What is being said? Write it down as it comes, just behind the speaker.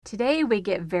Today we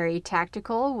get very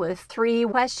tactical with 3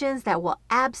 questions that will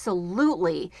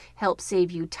absolutely help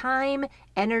save you time,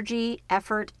 energy,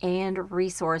 effort, and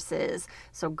resources.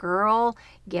 So girl,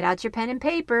 get out your pen and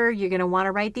paper. You're going to want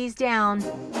to write these down.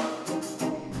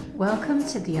 Welcome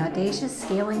to the Audacious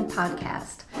Scaling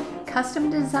Podcast, custom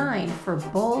designed for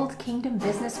bold kingdom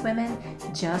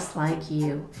businesswomen just like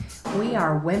you. We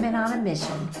are women on a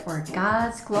mission for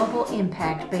God's global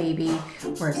impact, baby.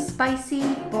 We're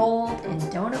spicy, bold,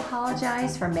 and don't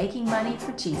apologize for making money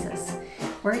for Jesus.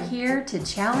 We're here to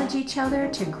challenge each other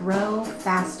to grow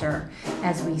faster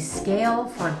as we scale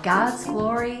for God's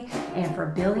glory and for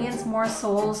billions more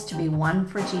souls to be won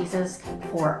for Jesus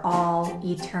for all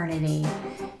eternity.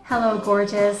 Hello,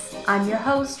 gorgeous. I'm your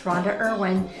host, Rhonda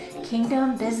Irwin,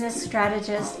 Kingdom Business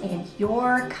Strategist and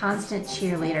your constant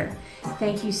cheerleader.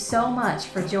 Thank you so much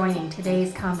for joining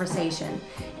today's conversation.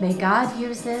 May God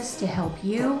use this to help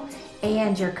you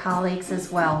and your colleagues as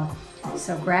well.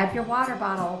 So grab your water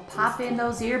bottle, pop in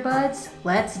those earbuds.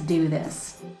 Let's do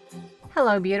this.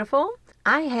 Hello, beautiful.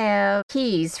 I have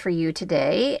keys for you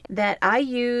today that I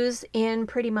use in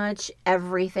pretty much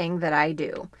everything that I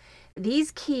do.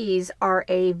 These keys are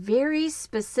a very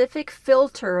specific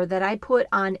filter that I put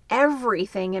on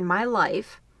everything in my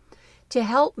life to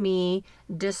help me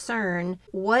discern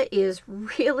what is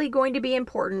really going to be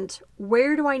important,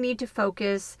 where do I need to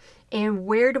focus, and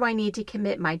where do I need to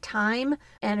commit my time,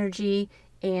 energy,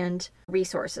 and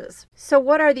resources. So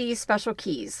what are these special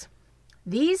keys?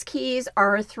 These keys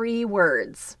are 3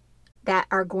 words that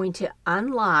are going to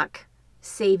unlock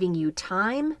saving you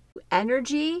time,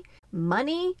 energy,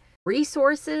 money,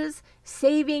 resources,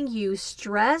 saving you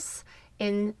stress,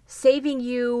 and saving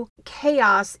you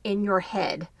chaos in your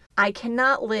head. I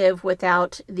cannot live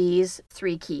without these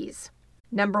 3 keys.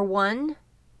 Number 1,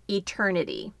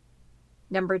 eternity.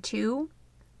 Number 2,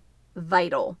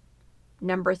 vital.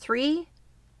 Number 3,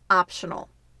 optional.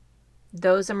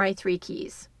 Those are my 3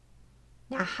 keys.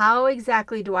 Now, how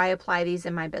exactly do I apply these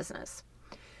in my business?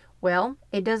 Well,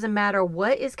 it doesn't matter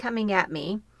what is coming at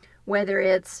me, whether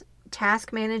it's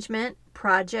task management,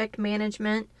 project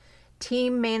management,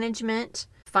 team management,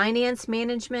 finance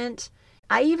management.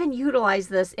 I even utilize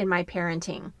this in my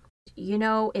parenting. You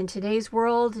know, in today's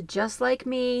world, just like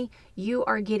me, you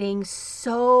are getting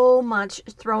so much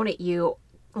thrown at you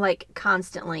like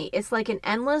constantly. It's like an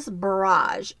endless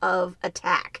barrage of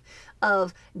attack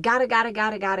of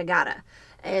gotta.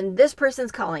 And this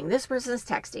person's calling, this person's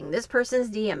texting, this person's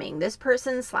DMing, this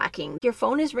person's slacking. Your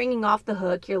phone is ringing off the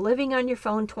hook. You're living on your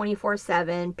phone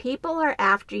 24/7. People are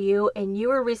after you and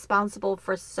you are responsible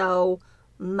for so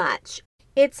much.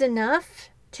 It's enough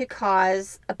to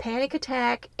cause a panic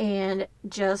attack and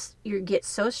just you get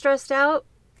so stressed out,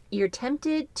 you're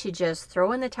tempted to just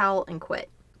throw in the towel and quit.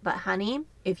 But honey,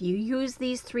 if you use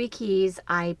these 3 keys,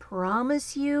 I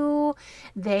promise you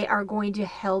they are going to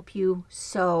help you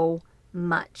so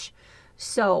much.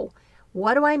 So,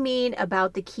 what do I mean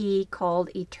about the key called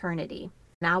eternity?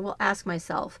 Now I will ask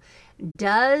myself,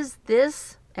 does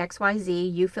this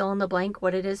XYZ, you fill in the blank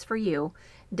what it is for you,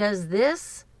 does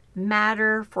this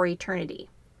matter for eternity?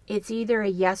 It's either a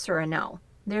yes or a no.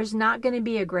 There's not going to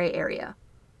be a gray area.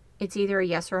 It's either a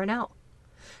yes or a no.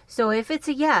 So if it's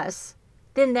a yes,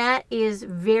 then that is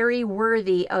very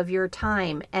worthy of your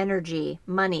time, energy,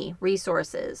 money,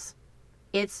 resources.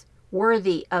 It's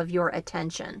worthy of your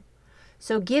attention.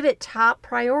 So give it top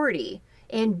priority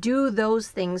and do those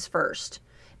things first,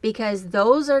 because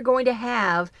those are going to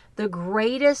have the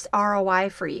greatest ROI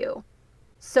for you.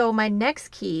 So my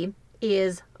next key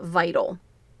is vital.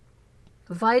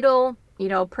 Vital,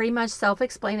 pretty much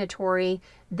self-explanatory.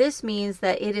 This means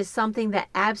that it is something that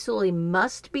absolutely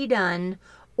must be done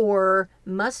or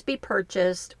must be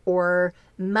purchased or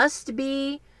must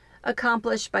be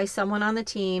accomplished by someone on the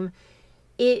team.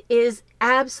 It is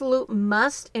absolute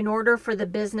must in order for the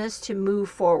business to move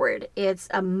forward. It's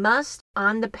a must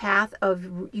on the path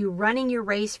of you running your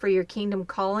race for your kingdom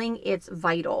calling. It's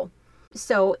vital.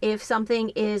 So if something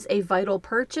is a vital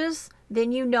purchase,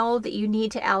 then you know that you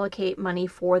need to allocate money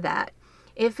for that.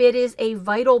 If it is a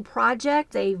vital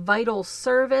project, a vital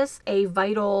service, a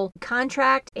vital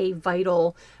contract, a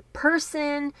vital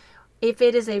person, if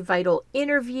it is a vital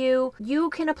interview, you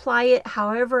can apply it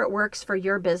however it works for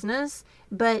your business,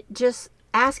 but just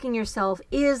asking yourself,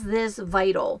 is this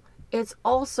vital? It's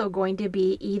also going to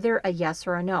be either a yes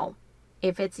or a no.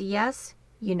 If it's a yes,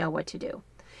 you know what to do.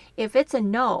 If it's a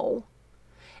no,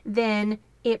 then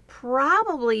it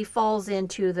probably falls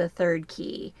into the 3rd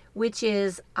key, which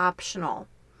is optional.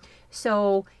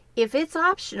 So if it's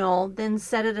optional, then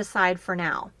set it aside for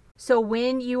now. So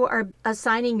when you are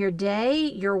assigning your day,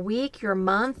 your week, your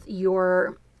month,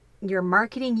 your your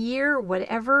marketing year,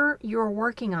 whatever you're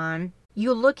working on,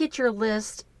 you look at your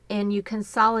list and you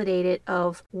consolidate it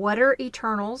of what are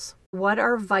eternals, what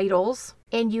are vitals,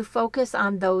 and you focus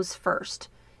on those first.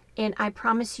 And I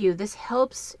promise you, this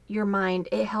helps your mind.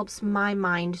 It helps my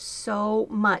mind so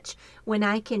much when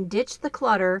I can ditch the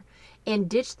clutter and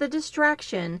ditch the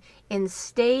distraction and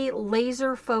stay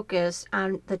laser focused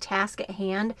on the task at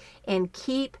hand and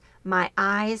keep my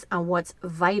eyes on what's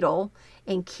vital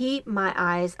and keep my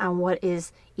eyes on what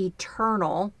is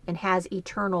eternal and has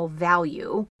eternal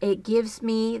value. It gives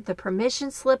me the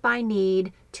permission slip I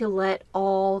need to let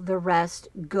all the rest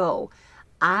go.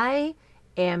 I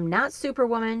am not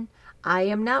Superwoman. I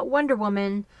am not Wonder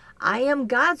Woman. I am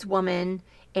God's woman,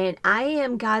 and I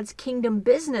am God's kingdom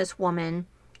businesswoman.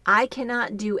 I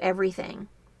cannot do everything,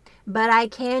 but I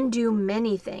can do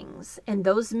many things, and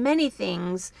those many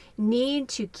things need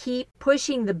to keep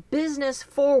pushing the business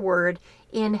forward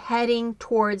in heading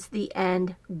towards the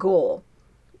end goal.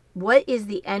 What is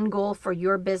the end goal for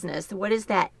your business? What is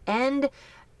that end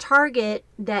target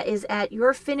that is at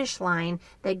your finish line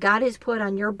that God has put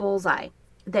on your bullseye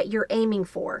that you're aiming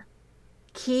for?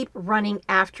 Keep running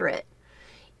after it.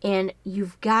 And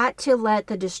you've got to let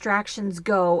the distractions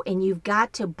go, and you've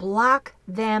got to block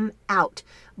them out.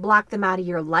 Block them out of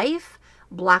your life,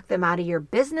 block them out of your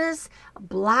business,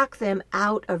 block them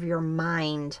out of your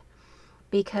mind.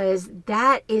 Because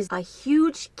that is a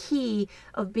huge key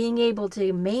of being able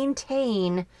to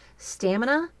maintain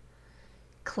stamina,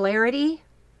 clarity,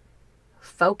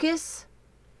 focus,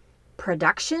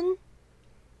 production,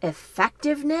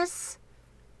 effectiveness,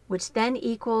 which then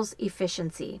equals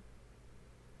efficiency.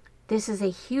 This is a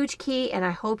huge key, and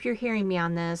I hope you're hearing me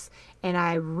on this, and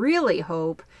I really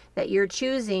hope that you're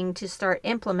choosing to start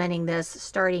implementing this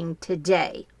starting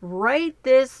today. Right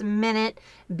this minute,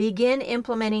 begin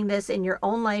implementing this in your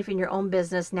own life, in your own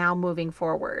business, now moving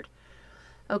forward.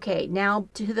 Okay, now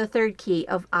to the third key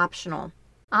of optional.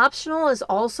 Optional is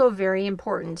also very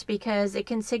important because it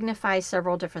can signify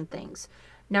several different things.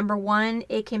 Number one,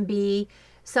 it can be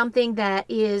something that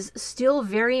is still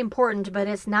very important, but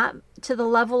it's not to the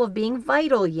level of being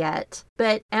vital yet,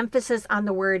 but emphasis on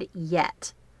the word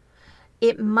yet.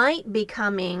 It might be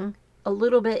coming a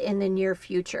little bit in the near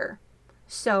future.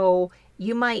 So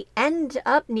you might end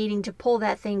up needing to pull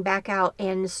that thing back out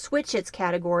and switch its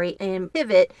category and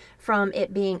pivot from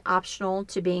it being optional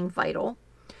to being vital.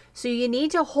 So you need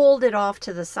to hold it off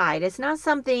to the side. It's not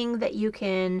something that you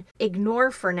can ignore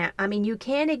for now. I mean, you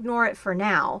can ignore it for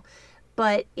now,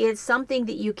 but it's something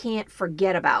that you can't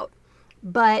forget about.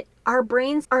 But our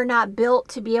brains are not built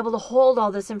to be able to hold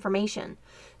all this information.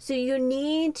 So you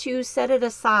need to set it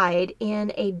aside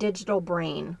in a digital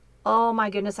brain. Oh my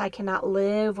goodness, I cannot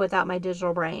live without my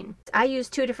digital brain. I use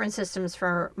two different systems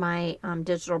for my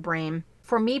digital brain.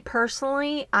 For me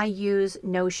personally, I use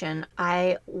Notion.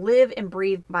 I live and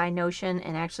breathe by Notion,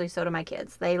 and actually so do my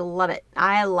kids. They love it.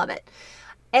 I love it.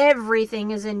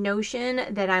 Everything is in Notion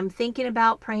that I'm thinking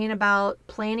about, praying about,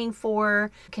 planning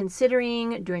for,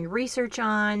 considering, doing research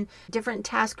on, different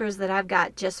taskers that I've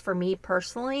got just for me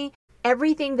personally.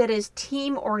 Everything that is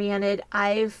team oriented,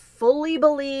 I fully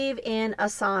believe in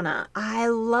Asana. I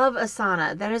love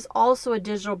Asana. That is also a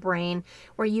digital brain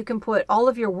where you can put all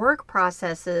of your work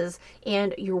processes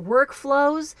and your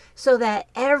workflows so that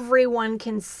everyone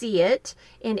can see it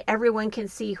and everyone can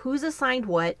see who's assigned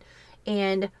what,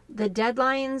 and the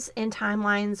deadlines and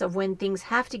timelines of when things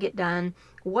have to get done,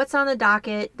 what's on the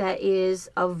docket that is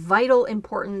of vital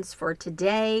importance for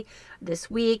today, this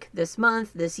week, this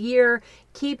month, this year,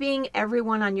 keeping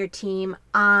everyone on your team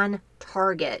on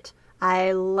target.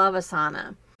 I love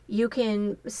Asana. You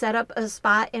can set up a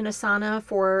spot in Asana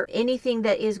for anything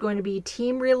that is going to be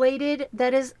team related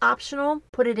that is optional,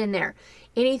 put it in there.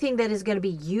 Anything that is going to be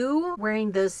you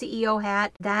wearing the CEO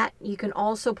hat, that you can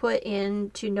also put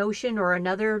into Notion or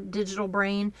another digital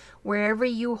brain, wherever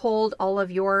you hold all of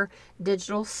your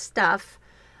digital stuff.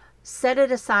 Set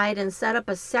it aside and set up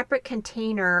a separate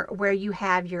container where you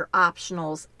have your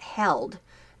optionals held.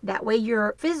 That way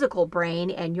your physical brain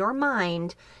and your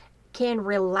mind can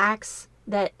relax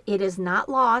that it is not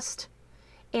lost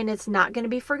and it's not going to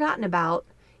be forgotten about,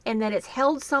 and that it's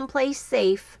held someplace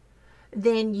safe.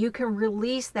 Then you can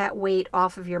release that weight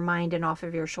off of your mind and off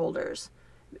of your shoulders.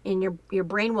 And your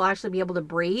brain will actually be able to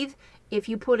breathe if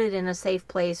you put it in a safe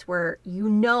place where you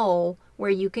know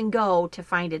where you can go to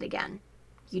find it again.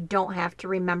 You don't have to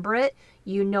remember it.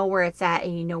 You know where it's at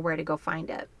and you know where to go find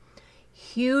it.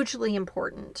 Hugely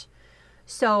important.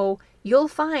 So you'll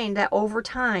find that over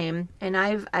time, and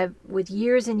I've with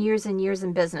years and years and years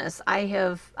in business,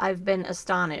 I've been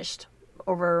astonished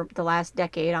over the last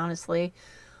decade, honestly,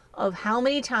 of how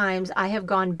many times I have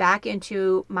gone back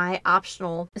into my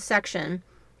optional section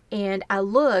and I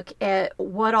look at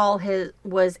what all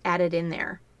was added in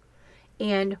there.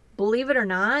 And believe it or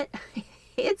not,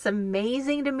 it's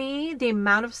amazing to me the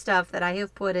amount of stuff that I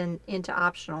have put into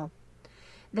optional,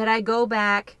 that I go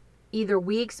back either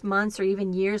weeks, months, or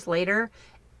even years later,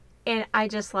 and I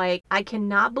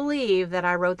cannot believe that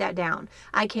I wrote that down.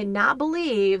 I cannot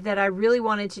believe that I really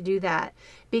wanted to do that,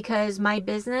 because my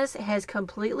business has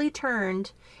completely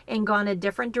turned and gone a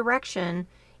different direction,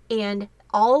 and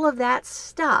all of that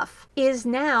stuff is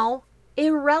now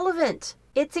irrelevant.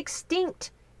 It's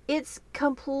extinct. It's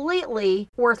completely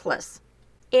worthless.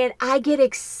 And I get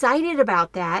excited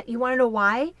about that. You want to know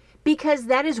why? Because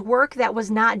that is work that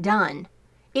was not done.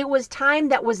 It was time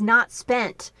that was not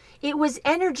spent. It was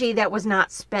energy that was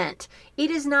not spent.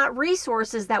 It is not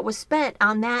resources that was spent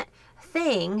on that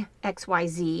thing,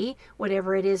 XYZ,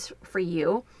 whatever it is for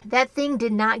you. That thing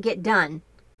did not get done.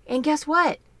 And guess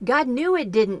what? God knew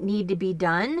it didn't need to be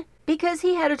done, because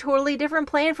he had a totally different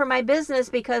plan for my business,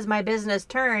 because my business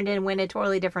turned and went a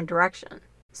totally different direction.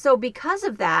 So because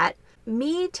of that,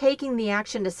 me taking the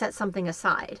action to set something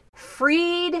aside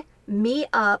freed me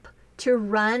up to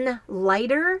run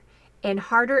lighter and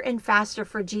harder and faster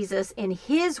for Jesus in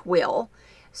his will,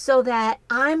 so that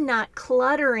I'm not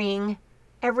cluttering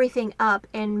everything up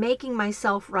and making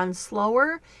myself run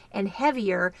slower and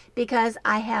heavier because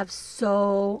I have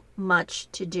so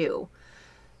much to do.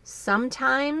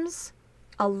 Sometimes,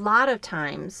 a lot of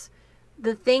times,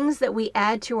 the things that we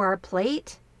add to our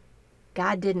plate,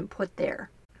 God didn't put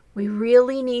there. We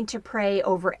really need to pray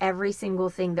over every single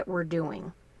thing that we're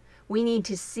doing. We need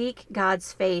to seek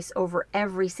God's face over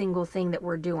every single thing that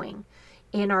we're doing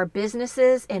in our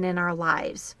businesses and in our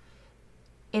lives,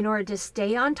 in order to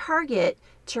stay on target,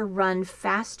 to run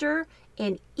faster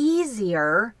and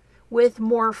easier with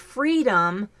more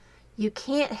freedom. You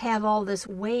can't have all this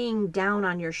weighing down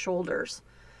on your shoulders.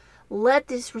 Let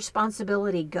this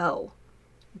responsibility go.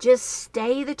 Just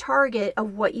stay the target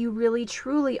of what you really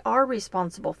truly are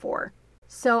responsible for.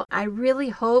 So I really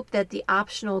hope that the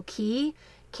optional key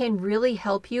can really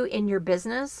help you in your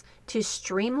business to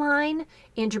streamline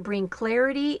and to bring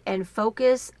clarity and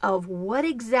focus of what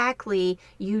exactly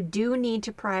you do need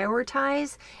to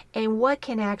prioritize and what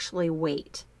can actually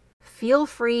wait. Feel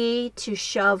free to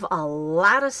shove a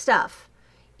lot of stuff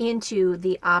into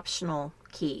the optional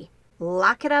key.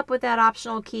 Lock it up with that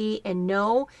optional key and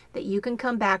know that you can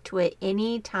come back to it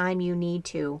anytime you need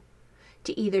to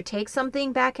either take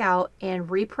something back out and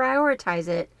reprioritize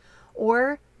it,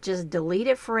 or just delete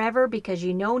it forever, because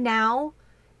you know now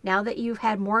that you've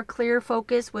had more clear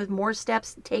focus with more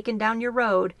steps taken down your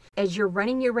road, as you're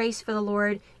running your race for the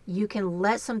Lord, you can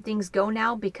let some things go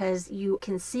now, because you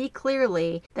can see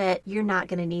clearly that you're not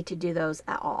going to need to do those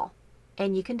at all.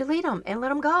 And you can delete them and let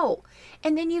them go.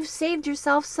 And then you've saved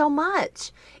yourself so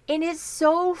much. And it's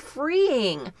so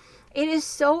freeing. It is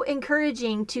so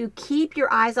encouraging to keep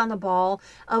your eyes on the ball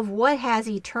of what has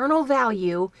eternal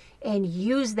value and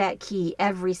use that key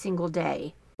every single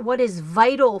day. What is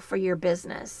vital for your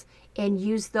business, and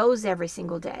use those every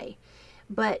single day.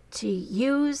 But to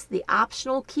use the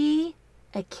optional key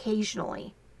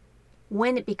occasionally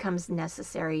when it becomes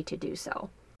necessary to do so.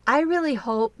 I really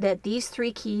hope that these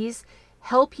 3 keys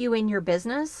help you in your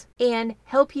business and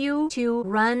help you to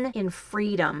run in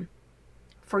freedom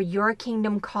for your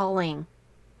kingdom calling.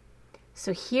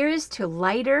 So here's to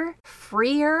lighter,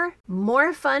 freer,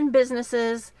 more fun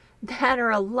businesses that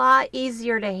are a lot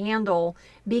easier to handle,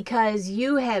 because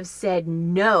you have said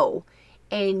no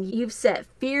and you've set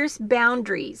fierce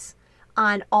boundaries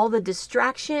on all the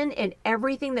distraction and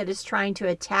everything that is trying to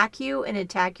attack you and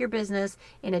attack your business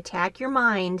and attack your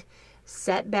mind.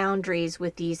 Set boundaries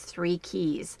with these 3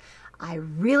 keys. I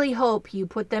really hope you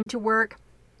put them to work,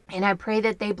 and I pray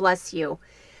that they bless you.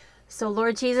 So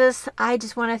Lord Jesus, I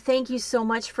just want to thank you so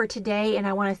much for today, and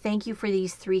I want to thank you for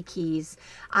these 3 keys.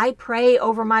 I pray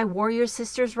over my warrior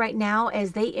sisters right now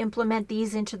as they implement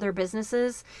these into their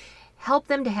businesses. Help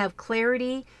them to have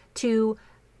clarity to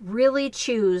really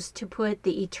choose to put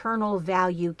the eternal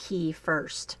value key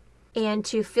first, and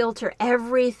to filter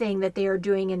everything that they are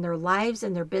doing in their lives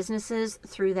and their businesses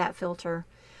through that filter.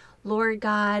 Lord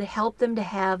God, help them to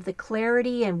have the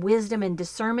clarity and wisdom and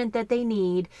discernment that they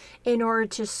need in order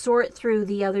to sort through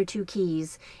the other 2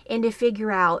 keys and to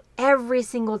figure out every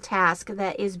single task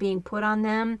that is being put on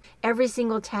them, every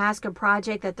single task or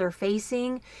project that they're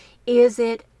facing. Is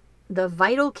it the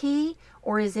vital key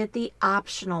or is it the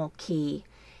optional key?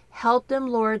 Help them,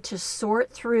 Lord, to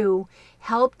sort through.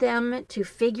 Help them to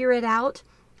figure it out.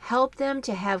 Help them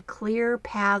to have clear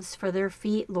paths for their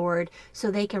feet, Lord, so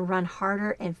they can run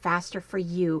harder and faster for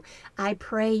you. I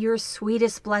pray your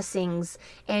sweetest blessings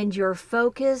and your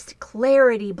focused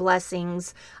clarity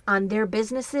blessings on their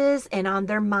businesses and on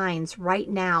their minds right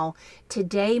now,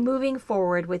 today, moving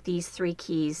forward with these 3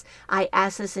 keys. I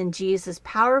ask this in Jesus'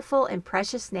 powerful and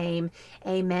precious name.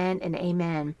 Amen and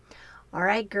amen. All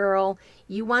right, girl,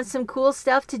 you want some cool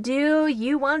stuff to do?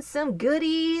 You want some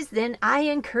goodies? Then I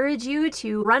encourage you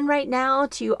to run right now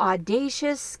to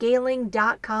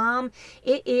audaciousscaling.com.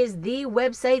 It is the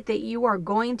website that you are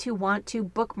going to want to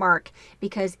bookmark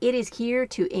because it is here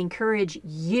to encourage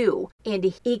you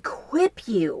and equip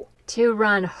you to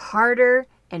run harder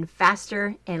and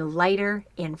faster and lighter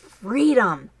in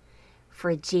freedom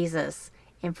for Jesus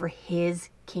and for his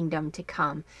kingdom to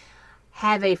come.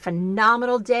 Have a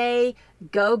phenomenal day.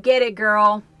 Go get it,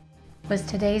 girl. Was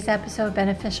today's episode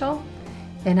beneficial?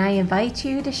 Then I invite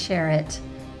you to share it.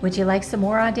 Would you like some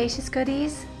more Audacious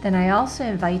goodies? Then I also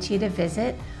invite you to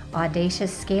visit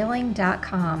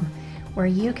audaciousscaling.com, where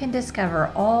you can discover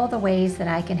all the ways that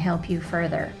I can help you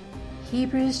further.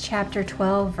 Hebrews chapter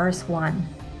 12, verse 1.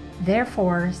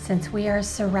 Therefore, since we are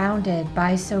surrounded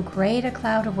by so great a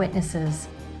cloud of witnesses,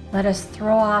 let us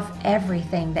throw off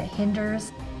everything that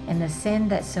hinders and the sin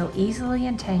that so easily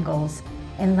entangles,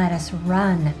 and let us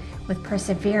run with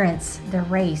perseverance the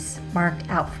race marked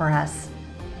out for us.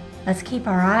 Let's keep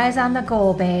our eyes on the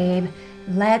goal, babe.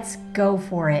 Let's go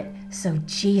for it so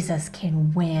Jesus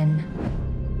can win.